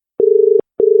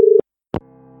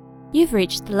You've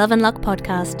reached the Love and Luck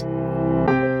podcast.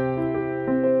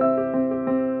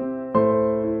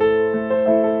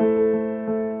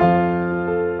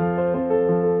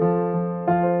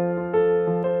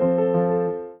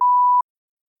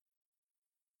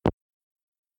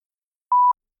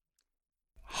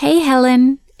 Hey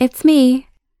Helen, it's me.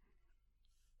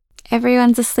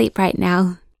 Everyone's asleep right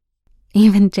now,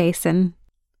 even Jason.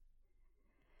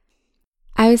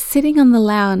 I was sitting on the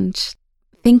lounge,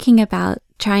 thinking about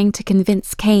trying to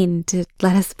convince Kane to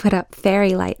let us put up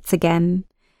fairy lights again,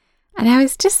 and I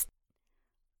was just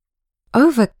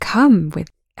overcome with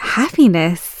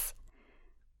happiness.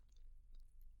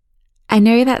 I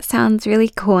know that sounds really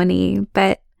corny,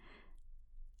 but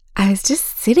I was just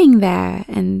sitting there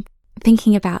and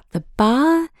thinking about the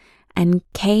bar and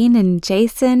Kane and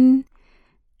Jason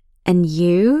and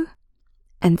you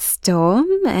and Storm,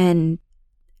 and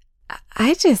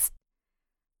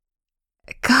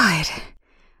God,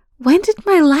 when did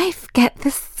my life get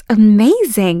this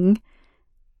amazing?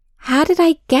 How did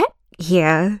I get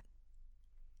here?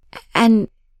 And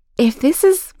if this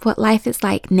is what life is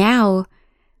like now,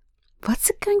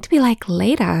 what's it going to be like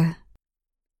later?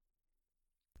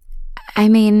 I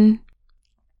mean,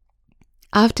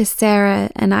 after Sarah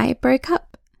and I broke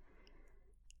up,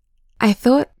 I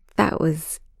thought that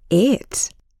was it.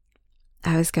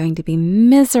 I was going to be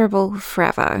miserable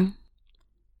forever.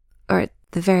 Or at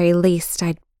the very least,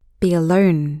 I'd be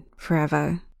alone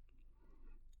forever.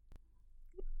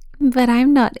 But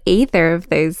I'm not either of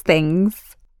those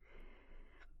things.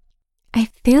 I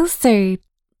feel so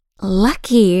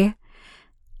lucky.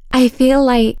 I feel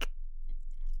like,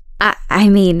 I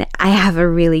mean, I have a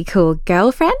really cool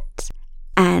girlfriend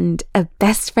and a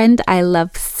best friend I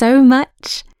love so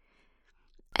much.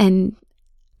 And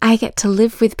I get to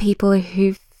live with people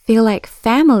who feel like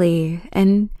family,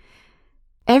 and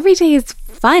every day is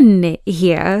fun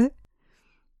here.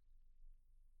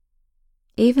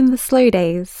 Even the slow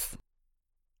days.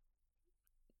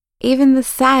 Even the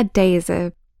sad days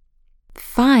are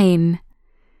fine,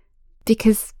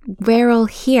 because we're all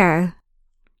here.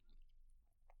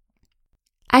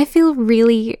 I feel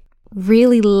really,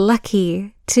 really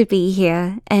lucky to be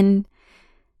here, and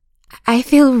I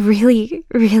feel really,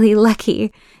 really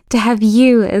lucky to have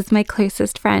you as my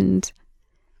closest friend.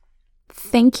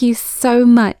 Thank you so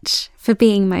much for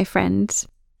being my friend.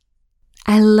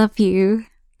 I love you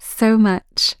so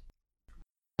much.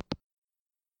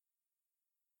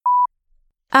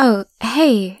 Oh,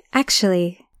 hey,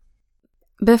 actually,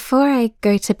 before I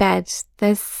go to bed,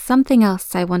 there's something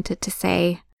else I wanted to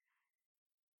say.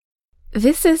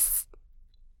 This is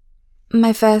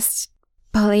my first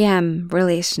polyam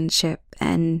relationship,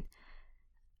 and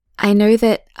I know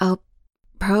that I'll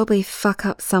probably fuck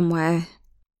up somewhere,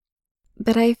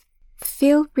 but I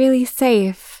feel really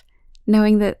safe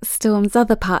knowing that Storm's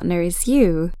other partner is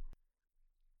you.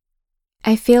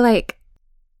 I feel like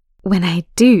when I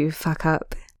do fuck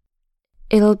up,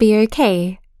 it'll be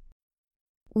okay.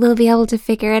 We'll be able to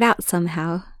figure it out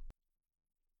somehow.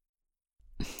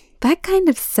 That kind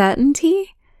of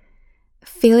certainty,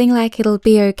 feeling like it'll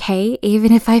be okay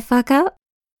even if I fuck up,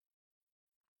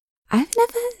 I've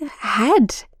never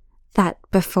had that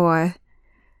before.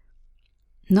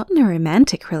 Not in a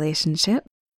romantic relationship.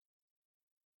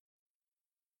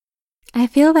 I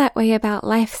feel that way about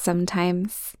life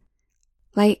sometimes.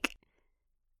 Like,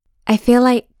 I feel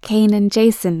like Kane and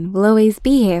Jason will always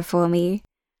be here for me.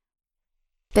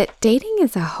 But dating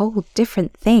is a whole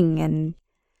different thing, and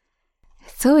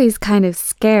it's always kind of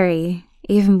scary,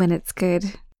 even when it's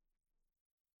good.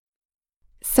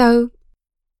 So,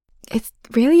 it's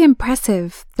really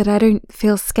impressive that I don't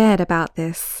feel scared about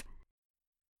this.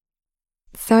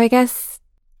 So I guess,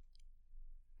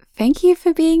 thank you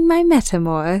for being my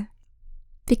metamor,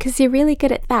 because you're really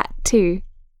good at that too.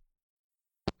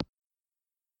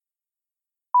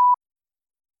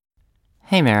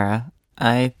 Hey Mara,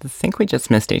 I think we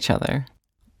just missed each other.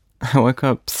 I woke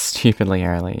up stupidly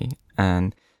early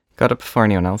and got up before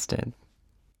anyone else did.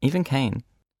 Even Kane.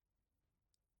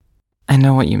 I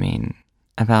know what you mean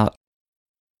about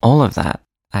all of that,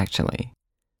 actually.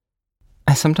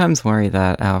 I sometimes worry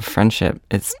that our friendship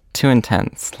is too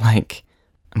intense, like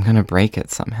I'm gonna break it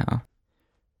somehow.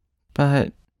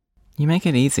 But you make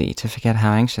it easy to forget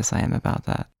how anxious I am about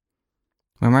that.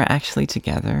 When we're actually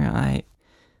together, I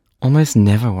almost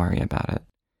never worry about it.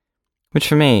 Which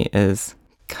for me is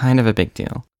kind of a big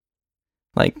deal.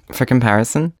 Like, for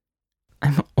comparison,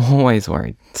 I'm always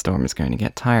worried Storm is going to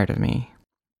get tired of me.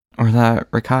 Or that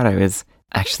Ricardo is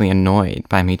actually annoyed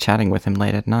by me chatting with him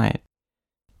late at night.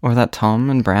 Or that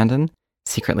Tom and Brandon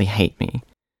secretly hate me.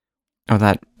 or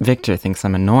that Victor thinks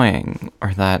I'm annoying,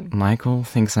 or that Michael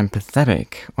thinks I'm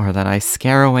pathetic, or that I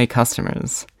scare away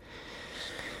customers.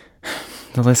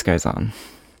 The list goes on.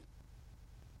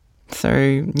 So,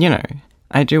 you know,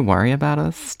 I do worry about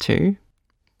us too,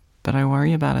 but I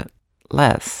worry about it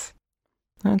less.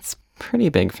 That's pretty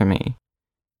big for me.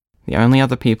 The only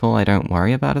other people I don't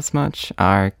worry about as much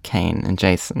are Kane and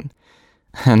Jason.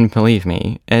 And believe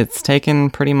me, it's taken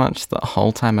pretty much the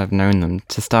whole time I've known them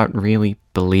to start really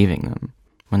believing them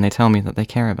when they tell me that they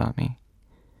care about me.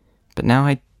 But now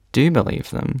I do believe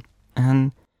them,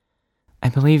 and I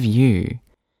believe you.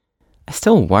 I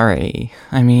still worry.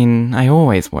 I mean, I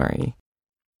always worry.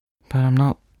 But I'm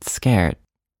not scared.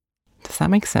 Does that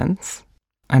make sense?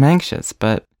 I'm anxious,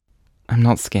 but I'm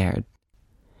not scared.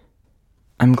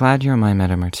 I'm glad you're my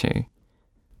metamer too.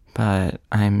 But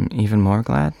I'm even more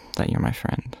glad that you're my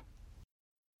friend.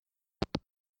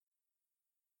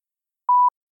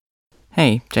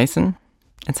 Hey, Jason.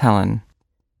 It's Helen.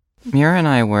 Mira and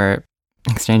I were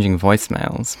exchanging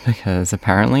voicemails because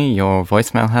apparently your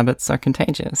voicemail habits are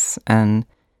contagious, and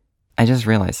I just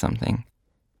realized something.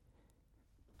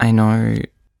 I know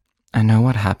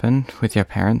what happened with your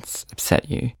parents upset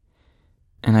you,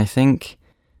 and I think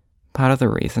part of the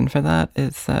reason for that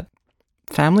is that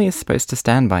family is supposed to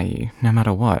stand by you no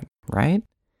matter what, right?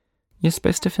 You're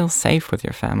supposed to feel safe with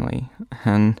your family,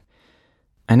 and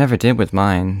I never did with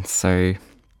mine, so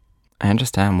I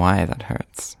understand why that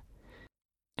hurts.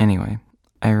 Anyway,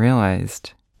 I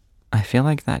realized I feel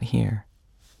like that here.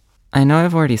 I know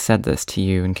I've already said this to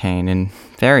you and Kane in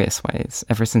various ways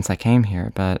ever since I came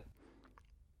here, but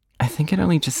I think it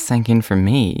only just sank in for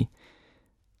me.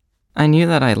 I knew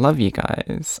that I love you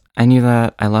guys. I knew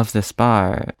that I love this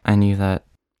bar. I knew that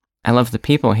I love the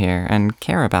people here and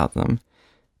care about them.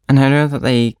 And I know that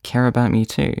they care about me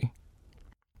too.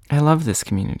 I love this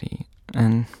community,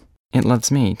 and it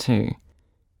loves me too.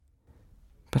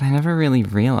 But I never really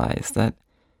realized that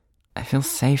I feel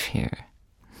safe here.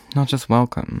 Not just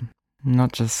welcome,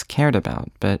 not just cared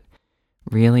about, but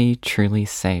really, truly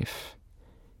safe.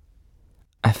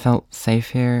 I felt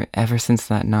safe here ever since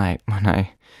that night when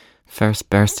I first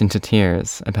burst into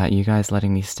tears about you guys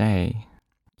letting me stay,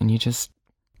 and you just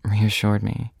reassured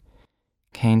me.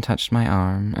 Kane touched my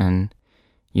arm, and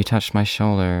you touched my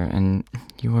shoulder, and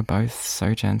you were both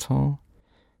so gentle.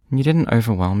 You didn't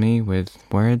overwhelm me with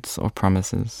words or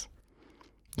promises.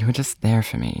 You were just there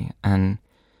for me, and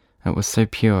it was so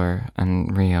pure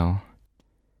and real.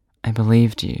 I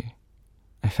believed you.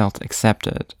 I felt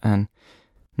accepted, and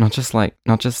not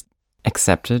just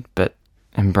accepted, but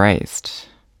embraced.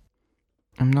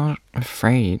 I'm not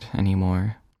afraid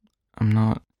anymore. I'm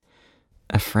not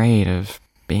afraid of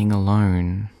being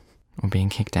alone, or being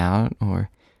kicked out, or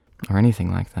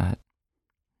anything like that.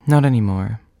 Not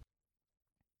anymore.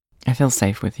 I feel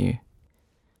safe with you.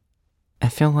 I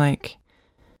feel like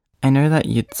I know that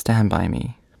you'd stand by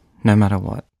me, no matter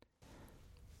what.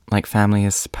 Like family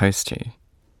is supposed to.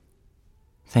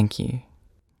 Thank you.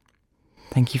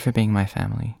 Thank you for being my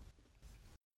family.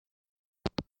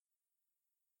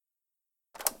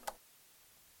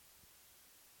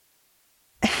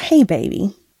 Hey,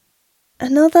 baby.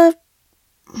 Another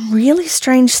really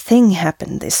strange thing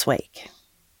happened this week.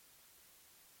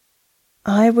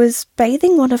 I was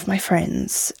bathing one of my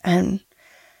friends, and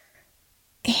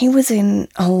he was in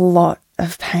a lot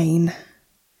of pain,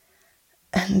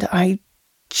 and I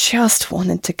just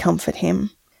wanted to comfort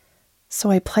him. So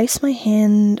I placed my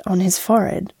hand on his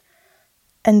forehead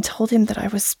and told him that I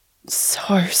was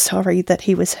so sorry that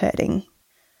he was hurting,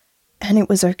 and it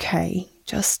was okay,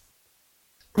 just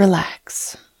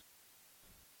relax.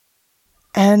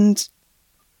 And,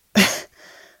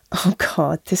 oh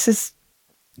God, this is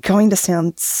going to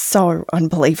sound so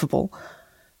unbelievable,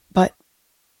 but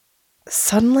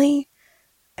suddenly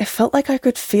I felt like I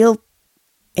could feel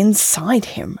inside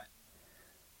him,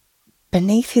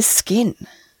 beneath his skin,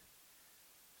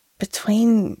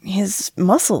 between his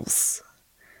muscles,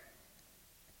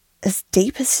 as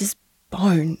deep as his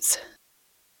bones.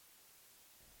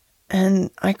 And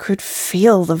I could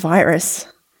feel the virus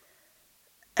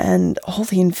and all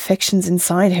the infections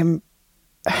inside him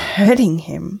hurting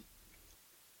him.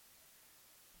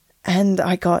 And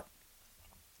I got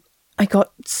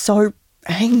so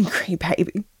angry,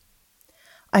 baby.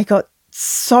 I got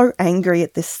so angry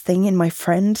at this thing in my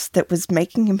friend that was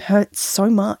making him hurt so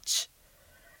much.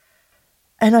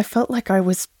 And I felt like I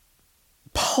was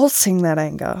pulsing that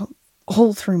anger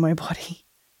all through my body.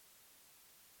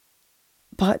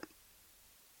 But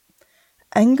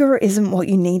anger isn't what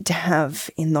you need to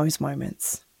have in those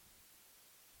moments.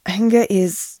 Anger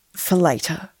is for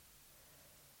later.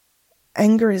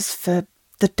 Anger is for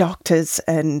the doctors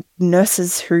and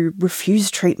nurses who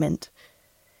refuse treatment.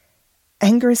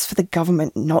 Anger is for the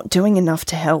government not doing enough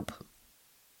to help.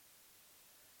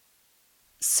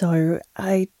 So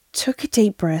I took a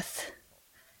deep breath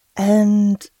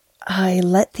and I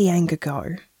let the anger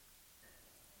go.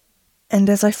 And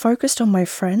as I focused on my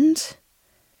friend,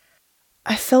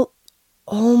 I felt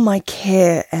all my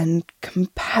care and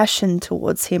compassion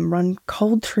towards him run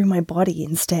cold through my body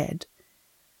instead.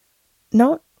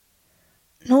 Not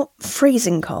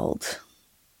freezing cold,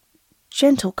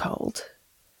 gentle cold,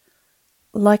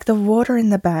 like the water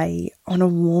in the bay on a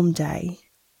warm day.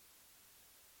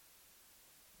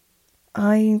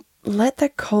 I let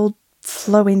that cold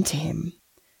flow into him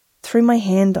through my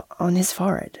hand on his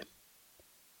forehead.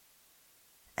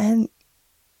 And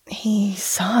he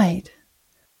sighed.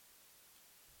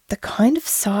 The kind of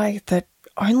sigh that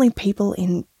only people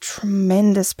in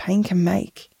tremendous pain can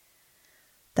make.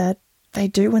 That they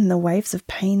do when the waves of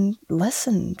pain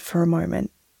lessen for a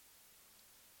moment.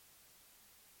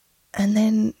 And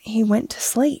then he went to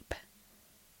sleep.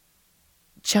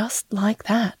 Just like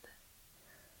that.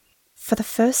 For the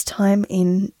first time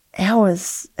in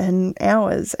hours and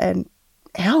hours and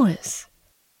hours.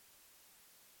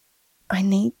 I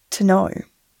need to know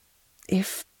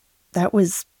if that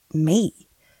was me.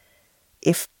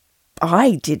 If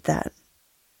I did that.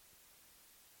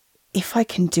 If I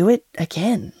can do it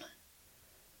again.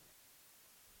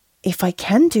 If I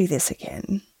can do this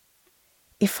again.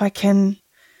 If I can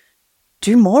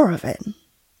do more of it.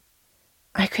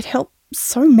 I could help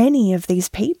so many of these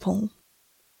people.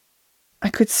 I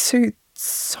could soothe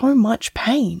so much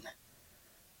pain.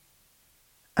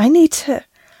 I need to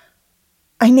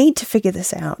figure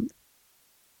this out.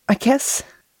 I guess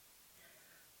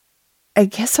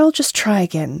I'll just try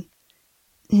again.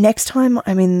 Next time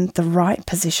I'm in the right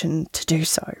position to do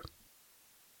so.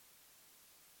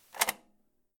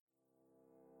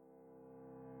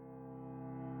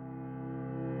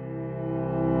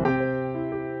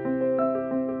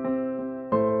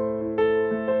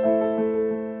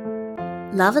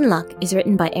 Love and Luck is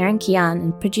written by Erin Kian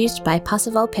and produced by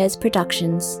Passaval Pez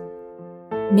Productions.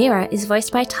 Mira is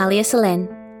voiced by Talia Selen.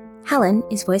 Helen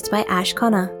is voiced by Ash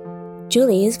Connor.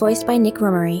 Julie is voiced by Nick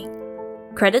Romery.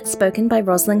 Credits spoken by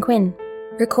Rosalind Quinn.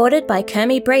 Recorded by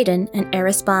Kermie Braden and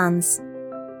Eris Barnes.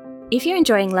 If you're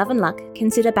enjoying Love and Luck,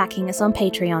 consider backing us on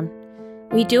Patreon.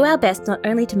 We do our best not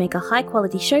only to make a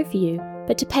high-quality show for you,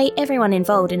 but to pay everyone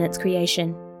involved in its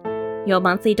creation. Your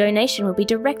monthly donation will be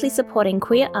directly supporting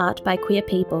queer art by queer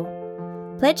people.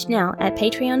 Pledge now at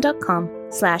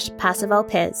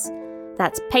patreon.com/PassavalPez.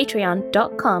 That's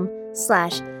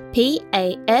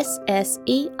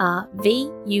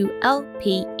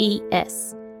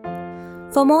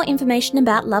patreon.com/PASSERVULPES. For more information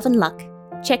about Love and Luck,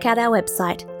 check out our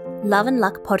website,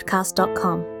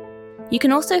 loveandluckpodcast.com. You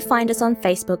can also find us on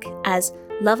Facebook as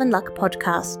Love and Luck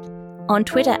Podcast, on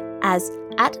Twitter as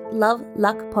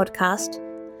 @LoveLuckPodcast,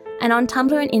 and on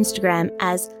Tumblr and Instagram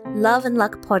as Love and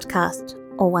Luck Podcast,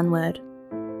 or one word.